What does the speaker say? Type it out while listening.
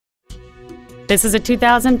This is a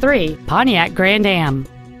 2003 Pontiac Grand Am.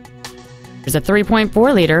 There's a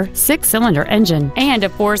 3.4-liter six-cylinder engine and a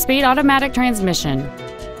 4-speed automatic transmission.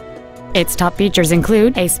 Its top features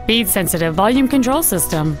include a speed-sensitive volume control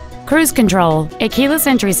system, cruise control, a keyless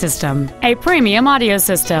entry system, a premium audio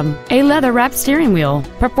system, a leather-wrapped steering wheel,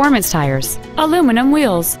 performance tires, aluminum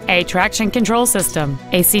wheels, a traction control system,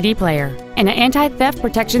 a CD player, and an anti-theft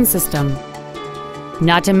protection system.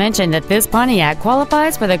 Not to mention that this Pontiac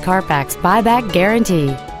qualifies for the Carfax buyback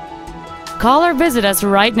guarantee. Call or visit us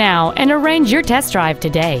right now and arrange your test drive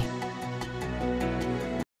today.